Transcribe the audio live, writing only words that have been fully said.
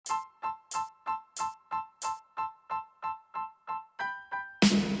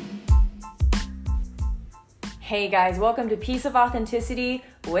Hey guys, welcome to Piece of Authenticity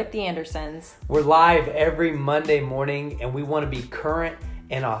with the Andersons. We're live every Monday morning, and we want to be current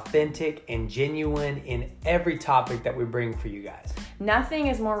and authentic and genuine in every topic that we bring for you guys. Nothing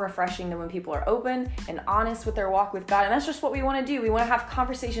is more refreshing than when people are open and honest with their walk with God, and that's just what we want to do. We want to have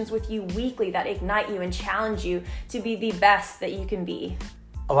conversations with you weekly that ignite you and challenge you to be the best that you can be.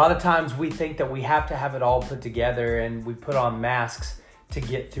 A lot of times we think that we have to have it all put together and we put on masks to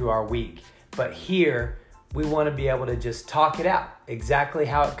get through our week. But here, we want to be able to just talk it out. Exactly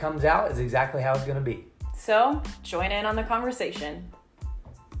how it comes out is exactly how it's going to be. So, join in on the conversation.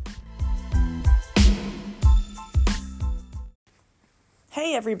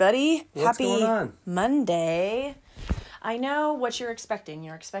 Hey everybody. What's Happy going on? Monday. I know what you're expecting.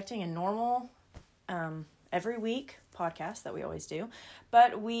 You're expecting a normal, every week podcast that we always do.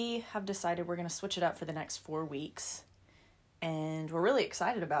 But we have decided we're going to switch it up for the next 4 weeks. And we're really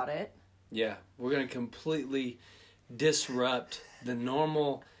excited about it. Yeah, we're going to completely disrupt the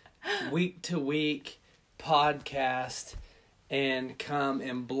normal week-to-week podcast and come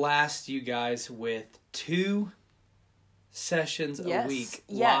and blast you guys with 2 sessions a week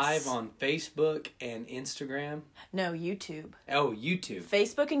live on Facebook and Instagram. No, YouTube. Oh, YouTube.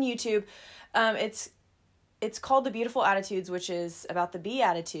 Facebook and YouTube. It's called The Beautiful Attitudes, which is about the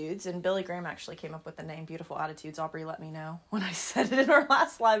Beatitudes, and Billy Graham actually came up with the name Beautiful Attitudes. Aubrey let me know when I said it in our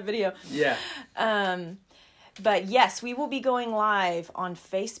last live video. Yeah. But yes, we will be going live on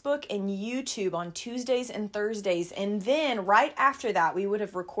Facebook and YouTube on Tuesdays and Thursdays, and then right after that, we would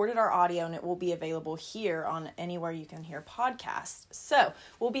have recorded our audio, and it will be available here on anywhere you can hear podcasts. So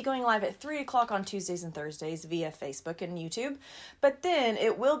we'll be going live at 3 o'clock on Tuesdays and Thursdays via Facebook and YouTube, but then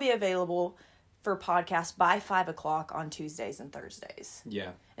it will be available for podcasts by 5 o'clock on Tuesdays and Thursdays.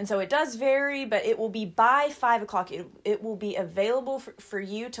 Yeah. And so it does vary, but it will be by 5 o'clock. It will be available for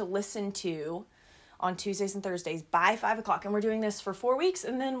you to listen to on Tuesdays and Thursdays by 5 o'clock. And we're doing this for 4 weeks,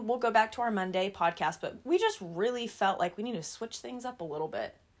 and then we'll go back to our Monday podcast. But we just really felt like we need to switch things up a little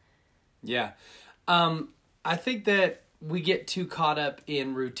bit. Yeah. I think that we get too caught up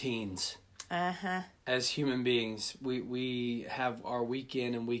in routines. Uh-huh. As human beings, we have our week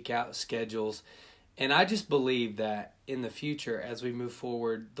in and week out schedules. And I just believe that in the future, as we move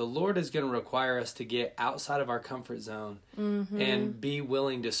forward, the Lord is going to require us to get outside of our comfort zone and be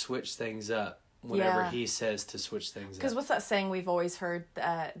willing to switch things up whenever He says to switch things up. Because what's that saying we've always heard,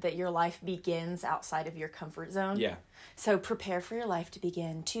 that your life begins outside of your comfort zone? Yeah. So prepare for your life to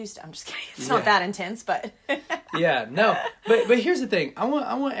begin Tuesday. I'm just kidding. It's not that intense, but... Yeah, no. But here's the thing. I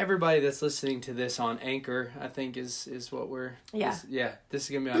want everybody that's listening to this on Anchor, I think is what we're... Yeah. This is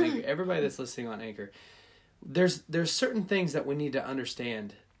going to be on Anchor. Everybody that's listening on Anchor, there's certain things that we need to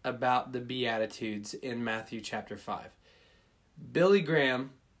understand about the Beatitudes in Matthew chapter 5. Billy Graham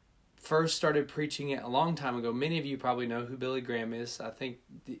first started preaching it a long time ago. Many of you probably know who Billy Graham is. I think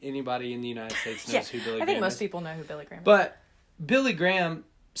anybody in the United States knows who Billy Graham is. I think most people know who Billy Graham is. But Billy Graham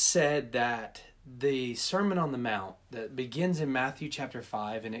said that the Sermon on the Mount that begins in Matthew chapter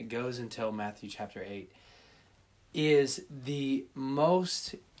 5 and it goes until Matthew chapter 8 is the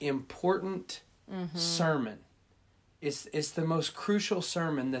most important sermon. It's the most crucial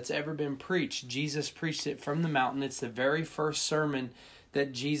sermon that's ever been preached. Jesus preached it from the mountain. It's the very first sermon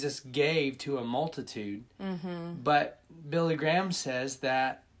that Jesus gave to a multitude. But Billy Graham says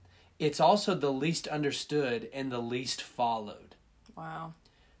that it's also the least understood and the least followed. Wow.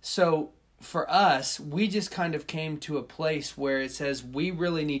 So for us, we just kind of came to a place where it says we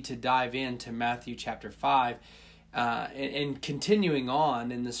really need to dive into Matthew chapter 5 and continuing on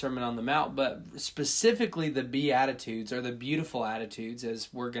in the Sermon on the Mount, but specifically the Beatitudes, or the beautiful attitudes as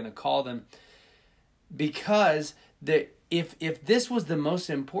we're going to call them, because if this was the most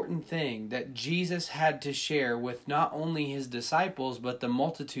important thing that Jesus had to share with not only his disciples, but the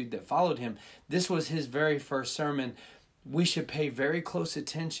multitude that followed him, this was his very first sermon. We should pay very close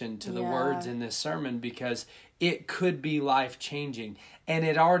attention to the words in this sermon because it could be life-changing. And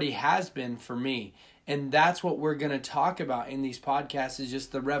it already has been for me. And that's what we're going to talk about in these podcasts, is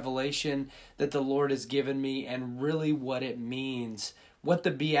just the revelation that the Lord has given me and really what it means, what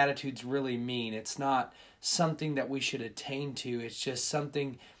the Beatitudes really mean. It's not something that we should attain to. It's just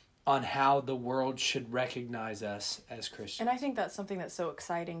something on how the world should recognize us as Christians. And I think that's something that's so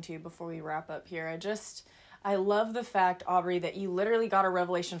exciting too before we wrap up here. I love the fact, Aubrey, that you literally got a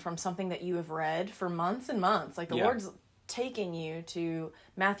revelation from something that you have read for months and months. Like the Lord's taking you to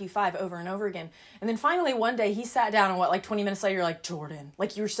Matthew 5 over and over again. And then finally one day he sat down and 20 minutes later you're like, Jordan,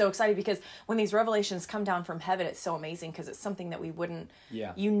 like you were so excited because when these revelations come down from heaven, it's so amazing because it's something that we wouldn't,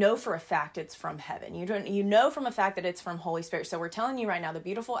 you know, for a fact it's from heaven. You know from a fact that it's from Holy Spirit. So we're telling you right now, the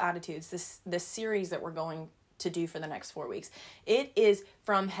Beautiful Attitudes, this series that we're going to do for the next 4 weeks. It is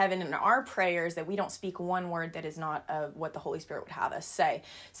from heaven, and our prayers that we don't speak one word that is not what the Holy Spirit would have us say.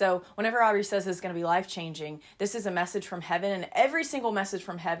 So whenever Aubrey says it's going to be life-changing, this is a message from heaven, and every single message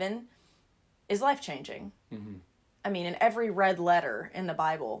from heaven is life-changing. Mm-hmm. I mean, in every red letter in the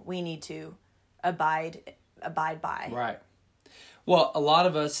Bible, we need to abide by. Right. Well, a lot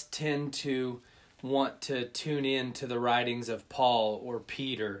of us tend to want to tune in to the writings of Paul or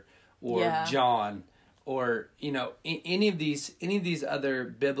Peter or John or, you know, any of these other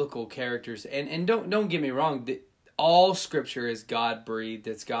biblical characters. And don't get me wrong, all scripture is God breathed,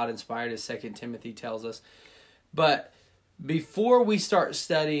 it's God inspired, as 2 Timothy tells us. But before we start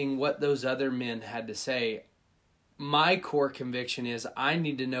studying what those other men had to say, my core conviction is I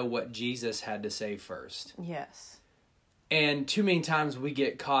need to know what Jesus had to say first. Yes. And too many times we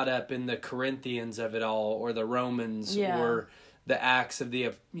get caught up in the Corinthians of it all, or the Romans, or the Acts of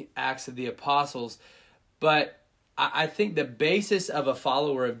the Apostles. But I think the basis of a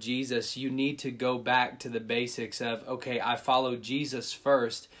follower of Jesus, you need to go back to the basics of, okay, I follow Jesus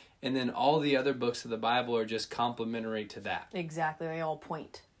first, and then all the other books of the Bible are just complementary to that. Exactly. They all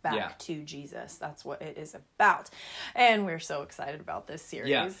point back to Jesus. That's what it is about. And we're so excited about this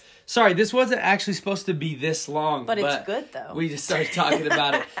series. Yeah. Sorry, this wasn't actually supposed to be this long. But it's good, though. We just started talking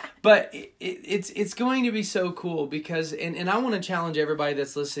about it. But it's going to be so cool because, and I want to challenge everybody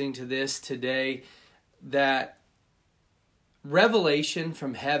that's listening to this today, that revelation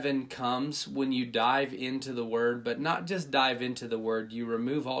from heaven comes when you dive into the Word, but not just dive into the Word, you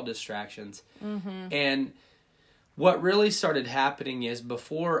remove all distractions. Mm-hmm. And what really started happening is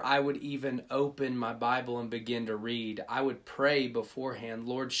before I would even open my Bible and begin to read, I would pray beforehand,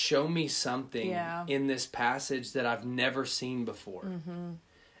 Lord, show me something in this passage that I've never seen before. Mm-hmm.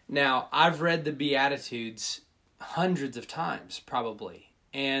 Now, I've read the Beatitudes hundreds of times, probably.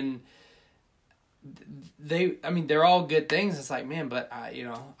 And they're all good things. It's like, man, but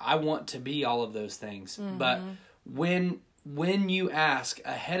I want to be all of those things. Mm-hmm. But when you ask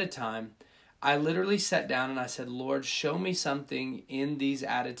ahead of time, I literally sat down and I said, Lord, show me something in these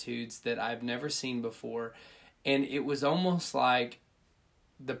attitudes that I've never seen before. And it was almost like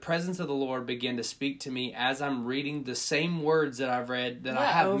the presence of the Lord began to speak to me as I'm reading the same words that I've read, that I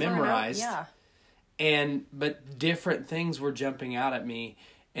have memorized. But different things were jumping out at me,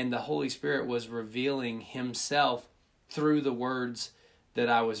 and the Holy Spirit was revealing Himself through the words that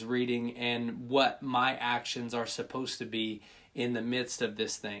I was reading and what my actions are supposed to be in the midst of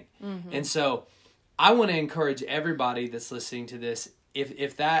this thing. Mm-hmm. And so I want to encourage everybody that's listening to this,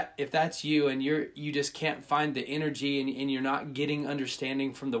 if that's you and you just can't find the energy and you're not getting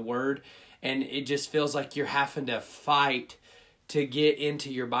understanding from the Word, and it just feels like you're having to fight to get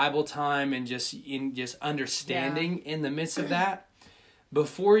into your Bible time and just understanding in the midst of that,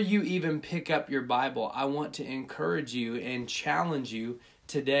 before you even pick up your Bible, I want to encourage you and challenge you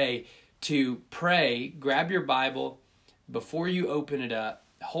today to pray, grab your Bible, before you open it up,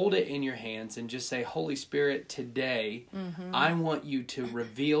 hold it in your hands and just say, Holy Spirit, today, I want you to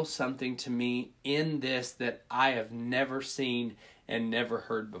reveal something to me in this that I have never seen and never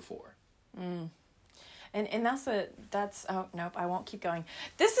heard before. Mm. And that's oh nope, I won't keep going.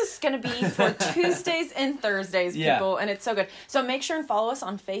 This is going to be for Tuesdays and Thursdays, people, and it's so good. So make sure and follow us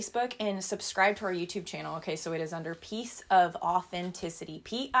on Facebook and subscribe to our YouTube channel. Okay, so it is under Piece of Authenticity,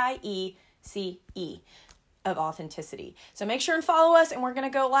 PIECE of Authenticity. So make sure and follow us, and we're going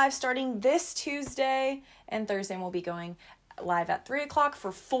to go live starting this Tuesday and Thursday, and we'll be going live at 3:00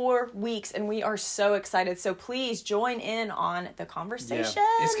 for 4 weeks, and we are so excited. So please join in on the conversation.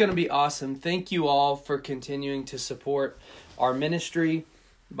 Yeah, it's going to be awesome. Thank you all for continuing to support our ministry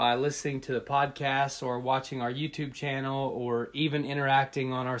by listening to the podcast or watching our YouTube channel or even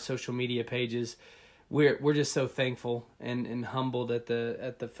interacting on our social media pages. We're just so thankful and humbled at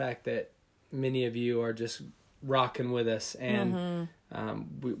the fact that many of you are just rocking with us, and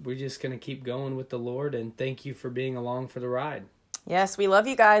we're just going to keep going with the Lord, and thank you for being along for the ride. Yes, we love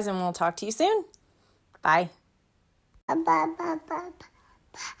you guys, and we'll talk to you soon. Bye.